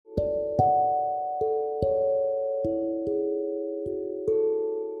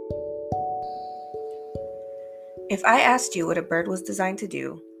If I asked you what a bird was designed to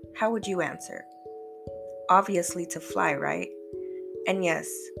do, how would you answer? Obviously, to fly, right? And yes,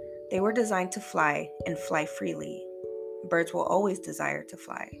 they were designed to fly and fly freely. Birds will always desire to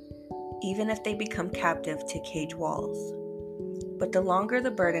fly, even if they become captive to cage walls. But the longer the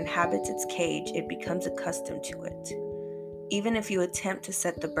bird inhabits its cage, it becomes accustomed to it. Even if you attempt to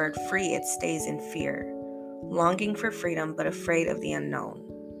set the bird free, it stays in fear, longing for freedom but afraid of the unknown.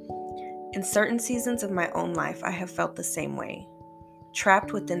 In certain seasons of my own life, I have felt the same way,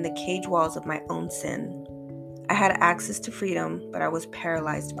 trapped within the cage walls of my own sin. I had access to freedom, but I was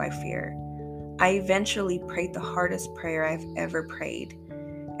paralyzed by fear. I eventually prayed the hardest prayer I've ever prayed,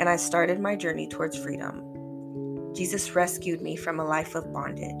 and I started my journey towards freedom. Jesus rescued me from a life of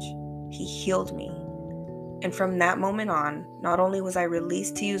bondage. He healed me. And from that moment on, not only was I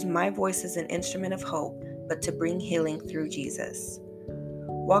released to use my voice as an instrument of hope, but to bring healing through Jesus.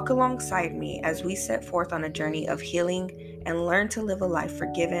 Walk alongside me as we set forth on a journey of healing and learn to live a life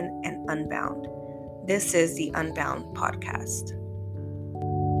forgiven and unbound. This is the Unbound Podcast.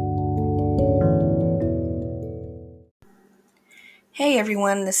 Hey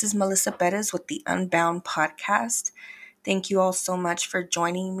everyone, this is Melissa Bettis with the Unbound Podcast. Thank you all so much for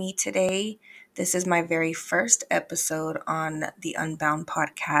joining me today. This is my very first episode on the Unbound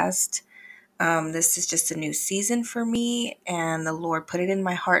Podcast. This is just a new season for me, and the Lord put it in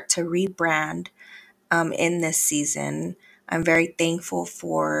my heart to rebrand in this season. I'm very thankful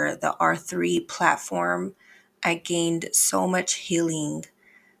for the R3 platform. I gained so much healing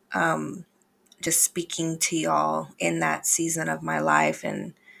just speaking to y'all in that season of my life.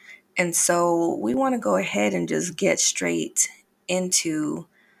 And so we want to go ahead and just get straight into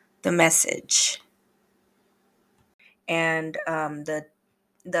the message. And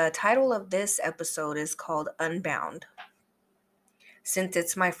the title of this episode is called Unbound. Since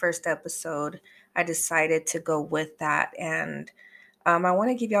it's my first episode, I decided to go with that. And I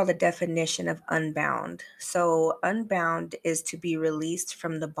want to give y'all the definition of unbound. So, unbound is to be released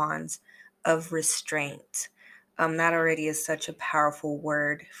from the bonds of restraint. That already is such a powerful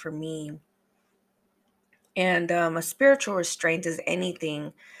word for me. And a spiritual restraint is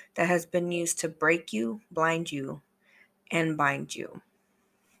anything that has been used to break you, blind you, and bind you.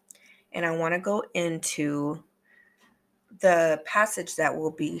 And I want to go into the passage that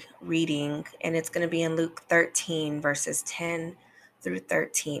we'll be reading, and it's going to be in Luke 13, verses 10 through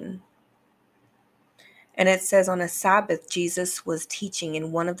 13. And it says, on a Sabbath, Jesus was teaching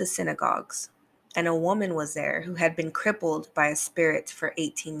in one of the synagogues, and a woman was there who had been crippled by a spirit for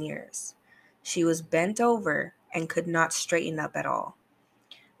 18 years. She was bent over and could not straighten up at all.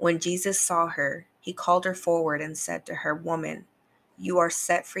 When Jesus saw her, he called her forward and said to her, "Woman, you are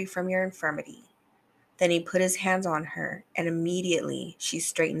set free from your infirmity." Then he put his hands on her, and immediately she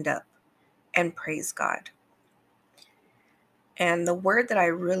straightened up and praised God. And the word that I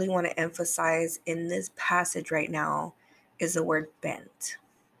really want to emphasize in this passage right now is the word bent.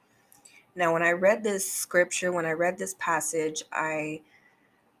 Now, when I read this scripture, when I read this passage,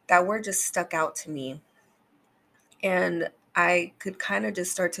 that word just stuck out to me. And I could kind of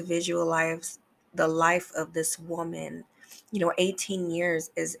just start to visualize the life of this woman. 18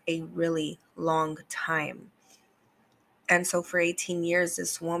 years is a really long time. And so for 18 years,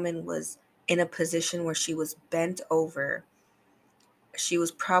 this woman was in a position where she was bent over. She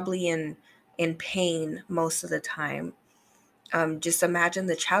was probably in pain most of the time. Just imagine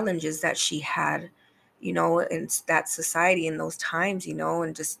the challenges that she had, in that society in those times,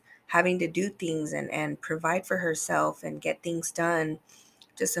 and just having to do things and provide for herself and get things done.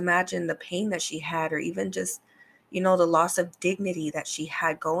 Just imagine the pain that she had, or even just, the loss of dignity that she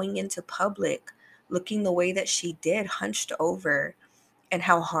had going into public, looking the way that she did, hunched over, and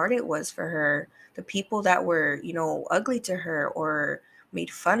how hard it was for her. The people that were, ugly to her or made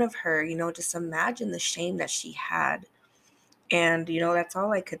fun of her, just imagine the shame that she had. And, that's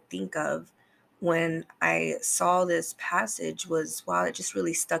all I could think of when I saw this passage was, wow, it just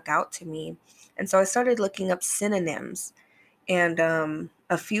really stuck out to me. And so I started looking up synonyms, and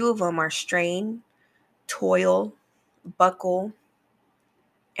a few of them are strain, toil, buckle,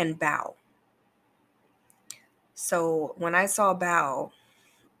 and bow. So when I saw bow,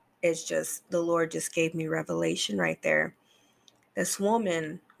 it's just, the Lord just gave me revelation right there. This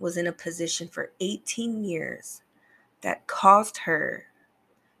woman was in a position for 18 years that caused her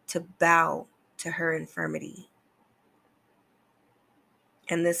to bow to her infirmity.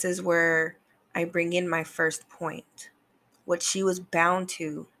 And this is where I bring in my first point. What she was bound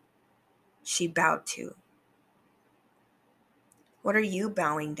to, she bowed to. What are you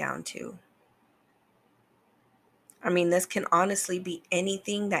bowing down to? I mean, this can honestly be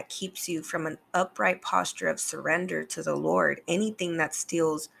anything that keeps you from an upright posture of surrender to the Lord, anything that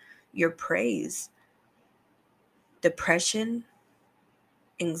steals your praise. Depression,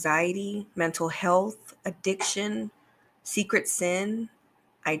 anxiety, mental health, addiction, secret sin,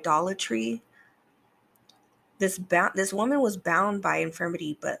 idolatry. This woman was bound by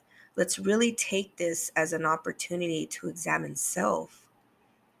infirmity, but let's really take this as an opportunity to examine self.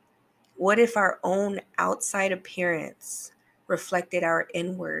 What if our own outside appearance reflected our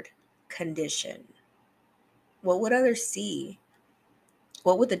inward condition? What would others see?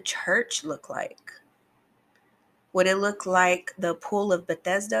 What would the church look like? Would it look like the pool of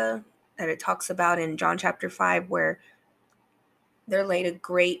Bethesda that it talks about in John chapter 5, where there laid a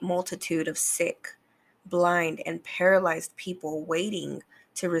great multitude of sick, blind, and paralyzed people waiting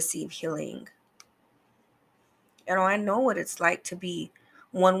to receive healing? I know what it's like to be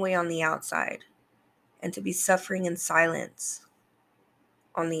one way on the outside and to be suffering in silence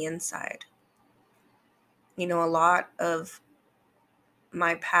on the inside. A lot of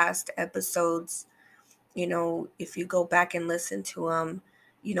my past episodes, if you go back and listen to them,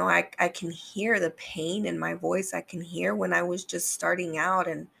 I can hear the pain in my voice. I can hear when I was just starting out,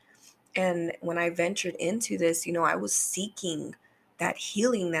 and when I ventured into this, I was seeking that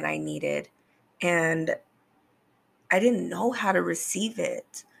healing that I needed, and I didn't know how to receive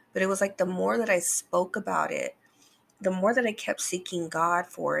it. But it was like the more that I spoke about it, the more that I kept seeking God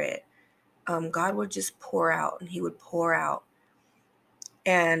for it, God would just pour out, and he would pour out.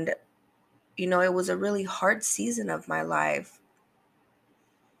 And it was a really hard season of my life.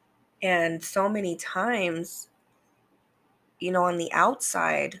 And so many times, on the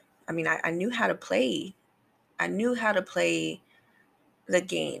outside, I mean, I knew how to play. I knew how to play the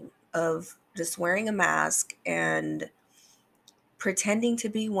game of just wearing a mask and pretending to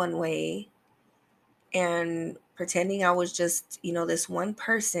be one way and pretending I was just, this one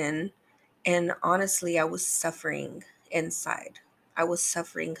person. And honestly, I was suffering inside. I was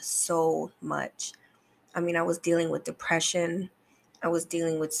suffering so much. I mean, I was dealing with depression. I was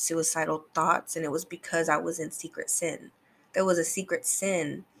dealing with suicidal thoughts, and it was because I was in secret sin. There was a secret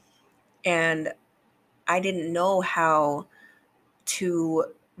sin, and I didn't know how to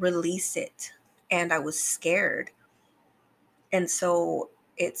release it, and I was scared. And so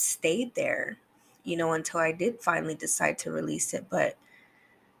it stayed there, until I did finally decide to release it. But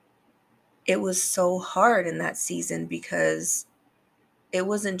it was so hard in that season because it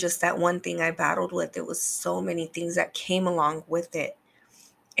wasn't just that one thing I battled with. It was so many things that came along with it.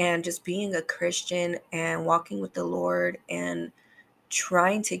 And just being a Christian and walking with the Lord and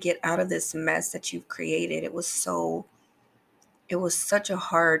trying to get out of this mess that you've created, it was such a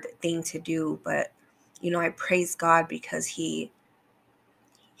hard thing to do. But I praise God because he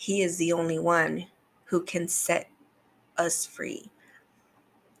is the only one who can set us free.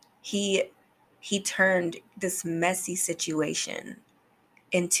 He turned this messy situation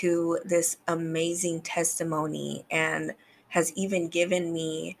into this amazing testimony, and has even given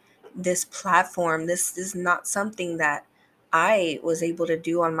me this platform. This is not something that I was able to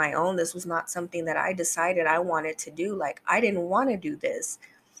do on my own. This was not something that I decided I wanted to do. Like, I didn't want to do this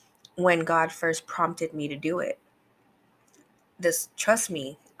when God first prompted me to do it. This, trust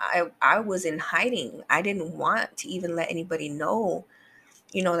me, I was in hiding. I didn't want to even let anybody know,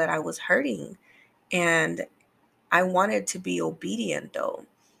 that I was hurting. And I wanted to be obedient though.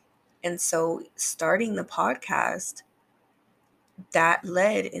 And so starting the podcast, that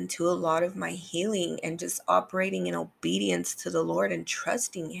led into a lot of my healing and just operating in obedience to the Lord and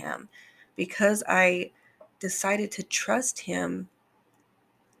trusting him. Because I decided to trust him,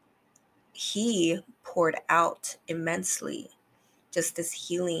 he poured out immensely just this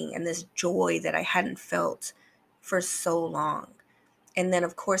healing and this joy that I hadn't felt for so long. And then,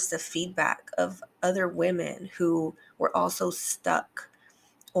 of course, the feedback of other women who were also stuck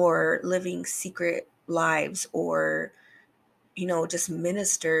or living secret lives, or, just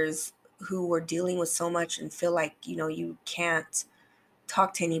ministers who were dealing with so much and feel like, you can't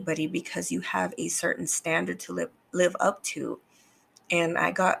talk to anybody because you have a certain standard to live up to. And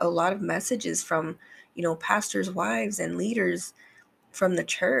I got a lot of messages from, pastors' wives and leaders from the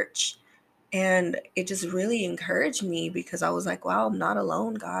church. And it just really encouraged me because I was like, wow, I'm not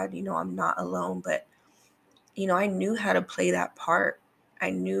alone, God. I'm not alone. But, I knew how to play that part. I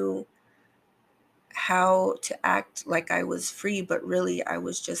knew how to act like I was free, but really I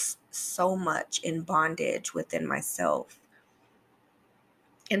was just so much in bondage within myself.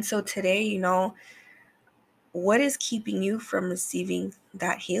 And so today, what is keeping you from receiving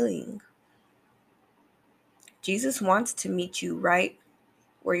that healing? Jesus wants to meet you right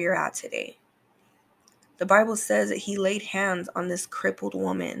where you're at today. The Bible says that he laid hands on this crippled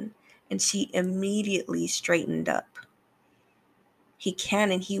woman and she immediately straightened up. He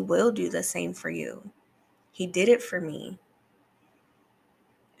can and he will do the same for you. He did it for me.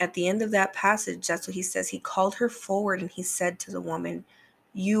 At the end of that passage, that's what he says. He called her forward and he said to the woman,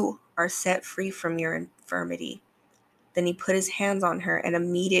 "You are set free from your infirmity." Then he put his hands on her and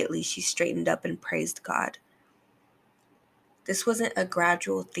immediately she straightened up and praised God. This wasn't a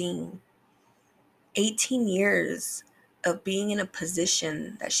gradual thing. 18 years of being in a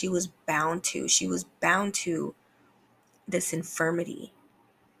position that she was bound to. She was bound to this infirmity.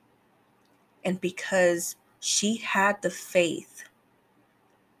 And because she had the faith,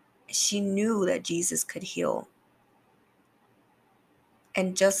 she knew that Jesus could heal.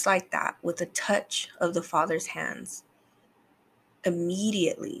 And just like that, with a touch of the Father's hands,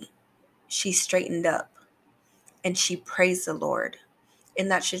 immediately she straightened up and she praised the Lord. And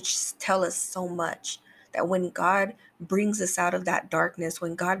that should just tell us so much, that when God brings us out of that darkness,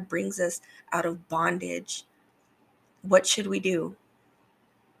 when God brings us out of bondage, what should we do?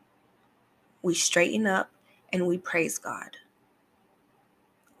 We straighten up and we praise God.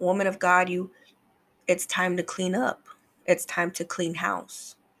 Woman of God, it's time to clean up. It's time to clean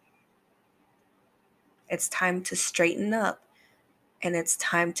house. It's time to straighten up and it's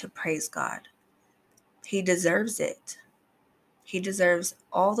time to praise God. He deserves it. He deserves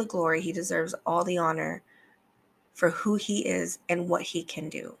all the glory. He deserves all the honor for who he is and what he can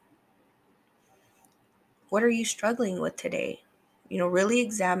do. What are you struggling with today? Really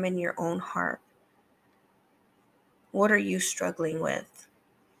examine your own heart. What are you struggling with?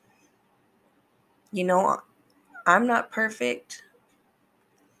 I'm not perfect.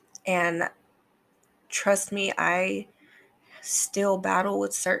 And trust me, I still battle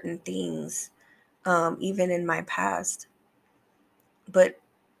with certain things, even in my past. But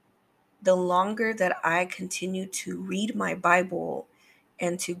the longer that I continue to read my Bible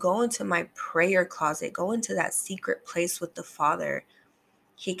and to go into my prayer closet, go into that secret place with the Father,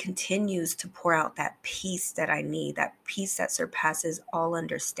 he continues to pour out that peace that I need, that peace that surpasses all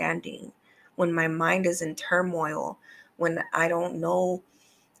understanding. When my mind is in turmoil, when I don't know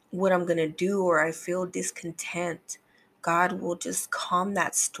what I'm going to do or I feel discontent, God will just calm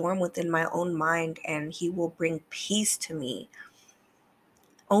that storm within my own mind and he will bring peace to me.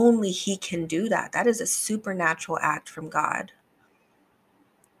 Only he can do that. That is a supernatural act from God.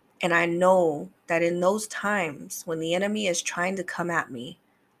 And I know that in those times when the enemy is trying to come at me,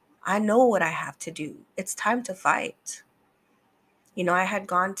 I know what I have to do. It's time to fight. I had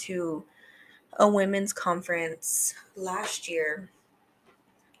gone to a women's conference last year,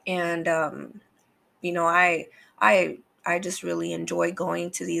 and I I I just really enjoy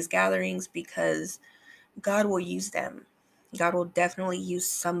going to these gatherings because God will use them. God will definitely use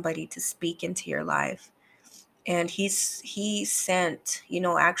somebody to speak into your life. And he sent,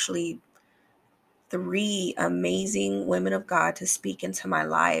 actually 3 amazing women of God to speak into my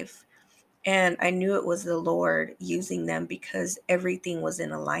life. And I knew it was the Lord using them because everything was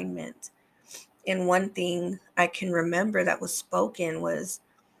in alignment. And one thing I can remember that was spoken was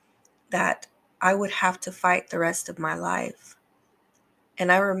that I would have to fight the rest of my life.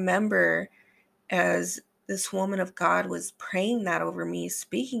 And I remember as this woman of God was praying that over me,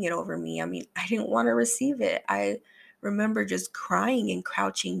 speaking it over me, I didn't want to receive it. I remember just crying and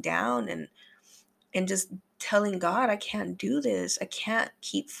crouching down and just telling God, I can't do this. I can't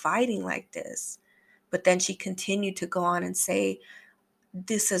keep fighting like this. But then she continued to go on and say,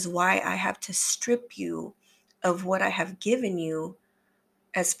 this is why I have to strip you of what I have given you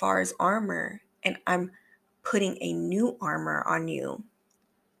as far as armor. And I'm putting a new armor on you.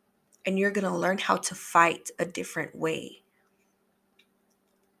 And you're going to learn how to fight a different way.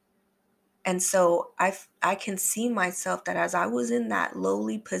 And so I can see myself that as I was in that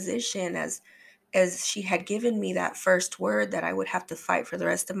lowly position, as she had given me that first word that I would have to fight for the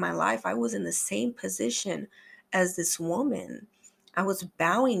rest of my life, I was in the same position as this woman. I was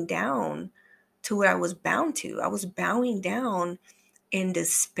bowing down to what I was bound to. I was bowing down in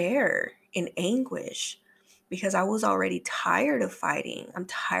despair, in anguish, because I was already tired of fighting. I'm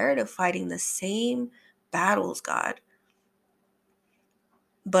tired of fighting the same battles, God.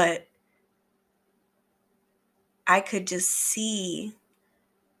 But I could just see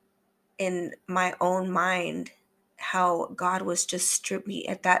in my own mind how God was just stripping me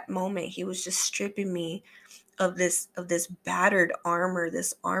at that moment. He was just stripping me of this battered armor,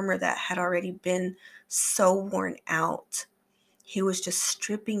 this armor that had already been so worn out. He was just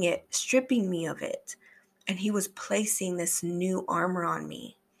stripping me of it. And he was placing this new armor on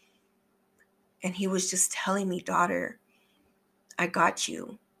me. And he was just telling me, daughter, I got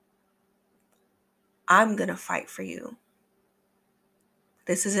you. I'm going to fight for you.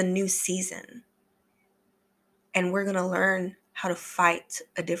 This is a new season. And we're going to learn how to fight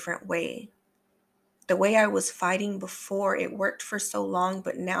a different way. The way I was fighting before, it worked for so long,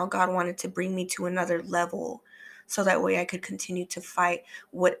 but now God wanted to bring me to another level so that way I could continue to fight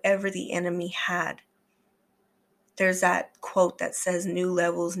whatever the enemy had. There's that quote that says new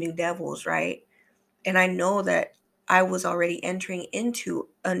levels, new devils, right? And I know that I was already entering into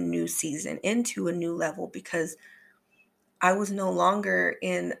a new season, into a new level, because I was no longer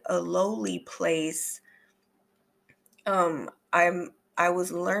in a lowly place. I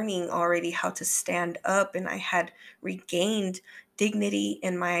was learning already how to stand up, and I had regained dignity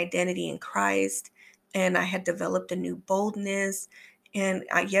in my identity in Christ, and I had developed a new boldness. And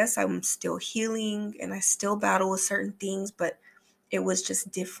yes, I'm still healing and I still battle with certain things, but it was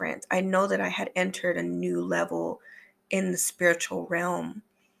just different. I know that I had entered a new level in the spiritual realm,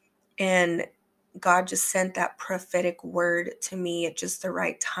 and God just sent that prophetic word to me at just the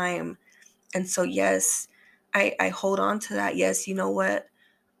right time. And so, yes, I hold on to that. Yes, you know what?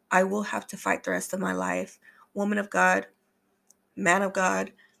 I will have to fight the rest of my life. Woman of God, man of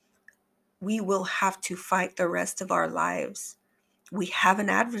God, we will have to fight the rest of our lives. We have an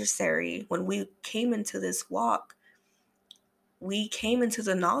adversary. When we came into this walk, we came into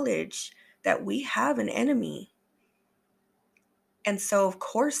the knowledge that we have an enemy. And so, of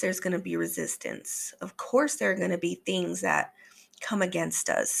course, there's going to be resistance. Of course, there are going to be things that come against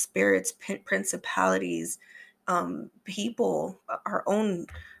us, spirits, principalities, people, our own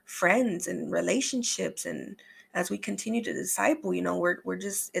friends and relationships. And as we continue to disciple, we're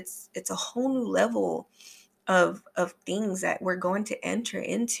just, it's a whole new level of things that we're going to enter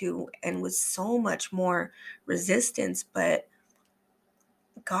into, and with so much more resistance. But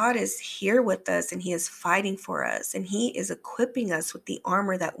God is here with us, and he is fighting for us, and he is equipping us with the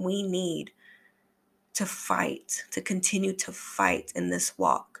armor that we need to fight, to continue to fight in this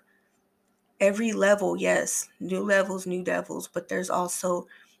walk. Every level, yes, new levels, new devils, but there's also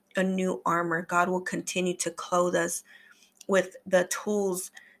a new armor. God will continue to clothe us with the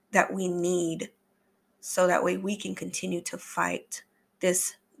tools that we need so that way we can continue to fight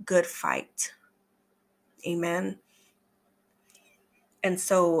this good fight. Amen. And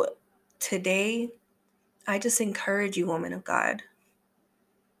so today, I just encourage you, woman of God.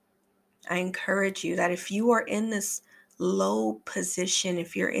 I encourage you that if you are in this low position,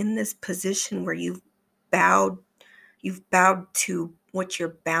 if you're in this position where you've bowed to what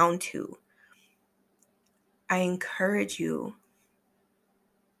you're bound to, I encourage you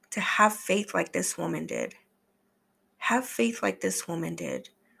to have faith like this woman did. Have faith like this woman did.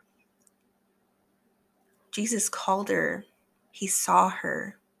 Jesus called her. He saw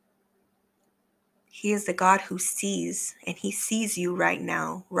her. He is the God who sees, and he sees you right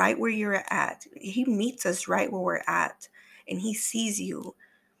now, right where you're at. He meets us right where we're at, and he sees you,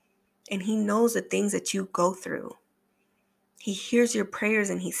 and he knows the things that you go through. He hears your prayers,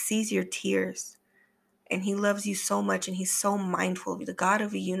 and he sees your tears, and he loves you so much, and he's so mindful of you. The God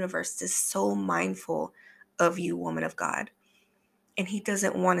of the universe is so mindful of you, woman of God, and he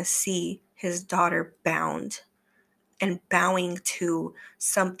doesn't want to see his daughter bound and bowing to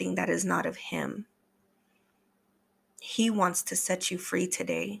something that is not of him. He wants to set you free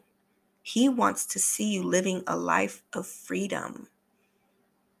today. He wants to see you living a life of freedom.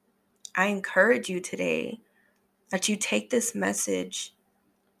 I encourage you today that you take this message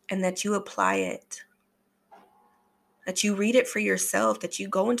and that you apply it, that you read it for yourself, that you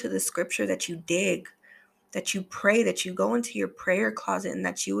go into the scripture, that you dig, that you pray, that you go into your prayer closet, and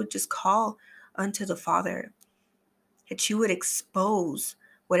that you would just call unto the Father, that you would expose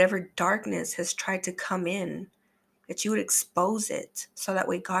whatever darkness has tried to come in, that you would expose it so that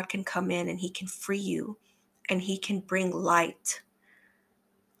way God can come in and he can free you and he can bring light.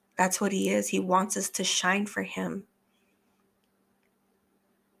 That's what he is. He wants us to shine for him.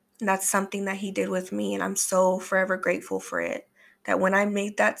 And that's something that he did with me, and I'm so forever grateful for it. That when I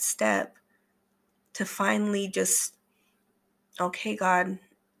made that step to finally just, okay, God,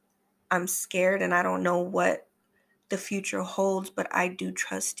 I'm scared and I don't know what the future holds, but I do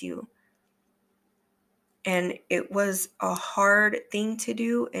trust you. And it was a hard thing to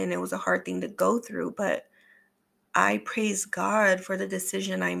do, and it was a hard thing to go through, but I praise God for the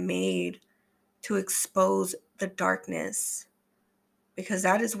decision I made to expose the darkness, because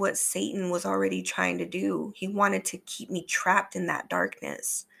that is what Satan was already trying to do. He wanted to keep me trapped in that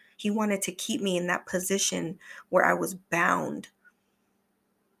darkness. He wanted to keep me in that position where I was bound.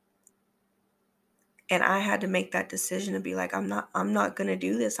 And I had to make that decision to be like, I'm not going to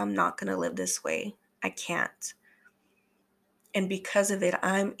do this. I'm not going to live this way. I can't. And because of it,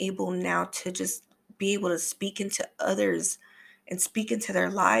 I'm able now to just be able to speak into others and speak into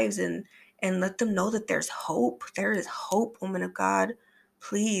their lives and let them know that there's hope. There is hope, woman of God.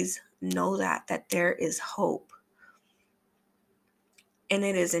 Please know that there is hope. And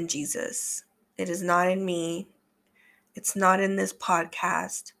it is in Jesus. It is not in me. It's not in this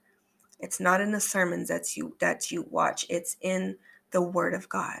podcast. It's not in the sermons that you watch. It's in the Word of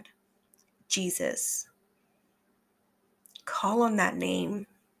God. Jesus. Call on that name.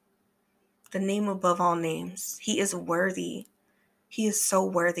 The name above all names. He is worthy. He is so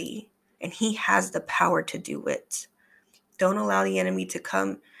worthy. And he has the power to do it. Don't allow the enemy to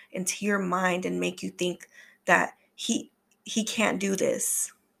come into your mind and make you think that he can't do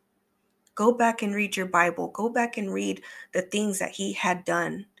this. Go back and read your Bible. Go back and read the things that he had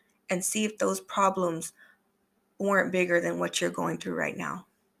done and see if those problems weren't bigger than what you're going through right now.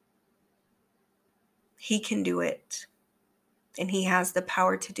 He can do it. And he has the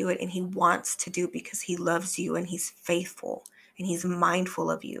power to do it. And he wants to do it because he loves you and he's faithful and he's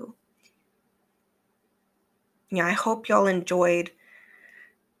mindful of you. Yeah, I hope y'all enjoyed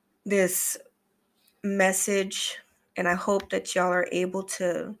this message. And I hope that y'all are able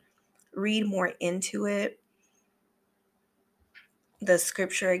to read more into it. The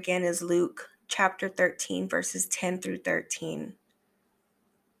scripture again is Luke chapter 13, verses 10 through 13.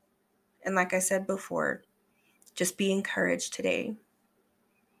 And like I said before, just be encouraged today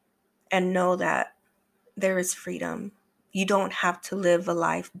and know that there is freedom. You don't have to live a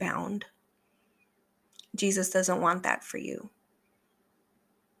life bound. Jesus doesn't want that for you.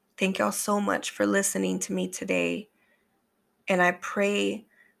 Thank y'all so much for listening to me today. And I pray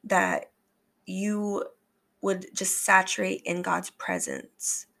that you would just saturate in God's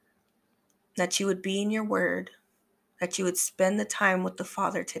presence, that you would be in your word, that you would spend the time with the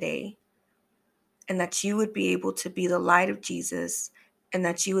Father today, and that you would be able to be the light of Jesus, and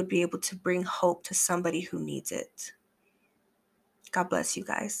that you would be able to bring hope to somebody who needs it. God bless you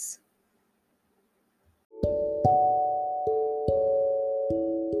guys.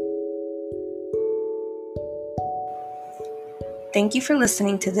 Thank you for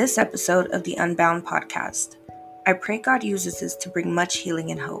listening to this episode of the Unbound podcast. I pray God uses this to bring much healing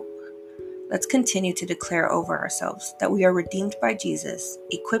and hope. Let's continue to declare over ourselves that we are redeemed by Jesus,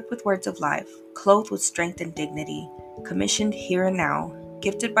 equipped with words of life, clothed with strength and dignity, commissioned here and now,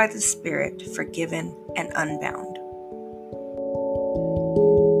 gifted by the Spirit, forgiven and unbound.